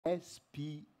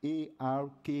S-P-A-R-K-L-E.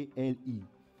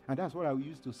 And that's what I will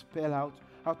use to spell out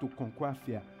how to conquer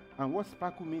fear. And what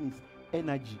sparkle means is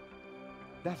energy.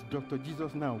 That's Dr.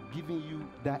 Jesus now giving you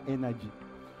that energy.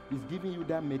 He's giving you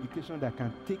that medication that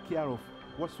can take care of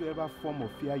whatsoever form of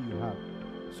fear you have.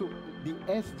 So the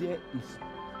S there is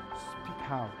speak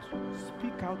out.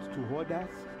 Speak out to others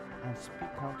and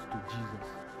speak out to Jesus.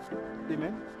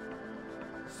 Amen?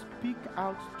 Speak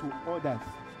out to others.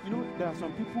 You know, there are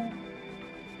some people,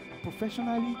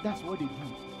 professionally, that's what they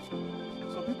do.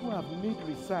 Some people have made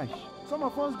research. Some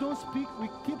of us don't speak. We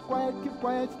keep quiet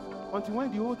until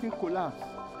when the whole thing collapses.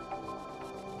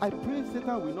 I pray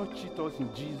Satan will not cheat us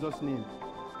in Jesus' name.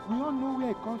 We all know where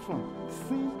it comes from.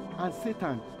 Sin and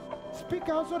Satan. Speak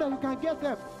out so that you can get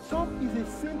help. Some is a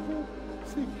simple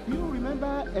thing. Do you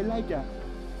remember Elijah?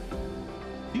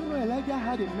 Do you know Elijah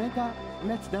had a mental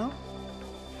meltdown?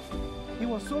 It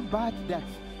was so bad that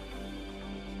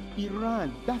he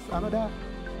ran. That's another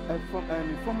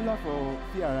formula for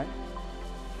fear, right?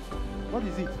 What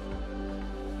is it?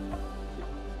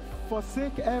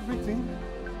 Forsake everything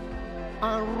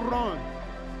and run.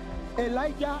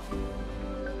 Elijah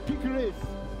pick race.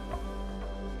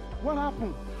 What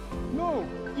happened? No,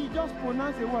 he just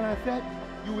pronounced a word and said,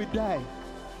 you will die.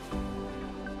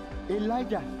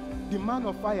 Elijah, the man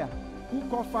of fire, who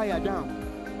called fire down.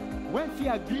 When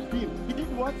fear gripped him, he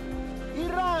did what? He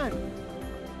ran.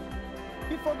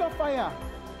 He forgot fire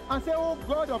and said, oh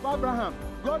God of Abraham,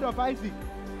 God of Isaac,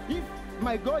 if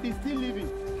my God is still living,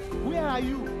 where are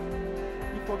you?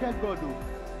 He forgot God though.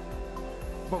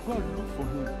 But God looked for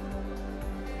him.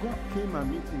 God came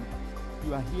and met him.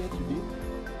 You are here today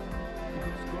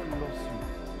because God loves you.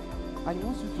 And he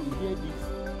wants you to hear this,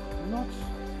 not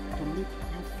to make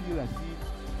you feel as if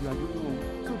you are doing wrong.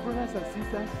 So brothers and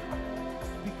sisters,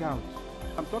 speak out.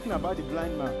 I'm talking about the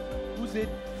blind man who said,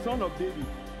 Son of David,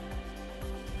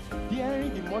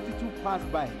 hearing the multitude pass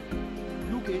by.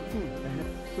 Luke 18.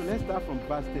 So let's start from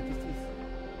verse 36.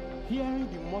 Hearing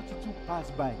the multitude pass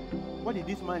by. What did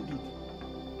this man do?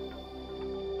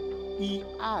 He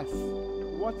asked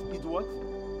what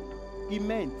he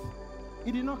meant.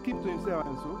 He did not keep to himself,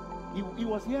 and so he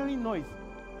was hearing noise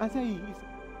and said he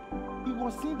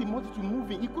was seeing the multitude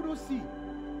moving. He couldn't see,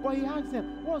 but he asked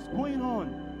them, what's going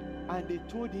on? And they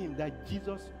told him that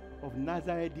Jesus of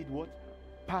Nazareth did what?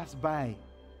 Pass by.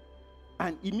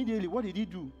 And immediately, what did he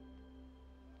do?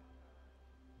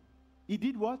 He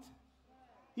did what?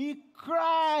 He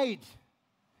cried,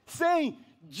 saying,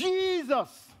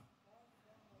 Jesus,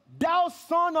 thou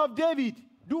Son of David,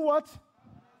 do what?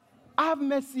 Have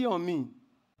mercy on me.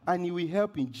 And he will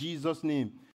help in Jesus' name.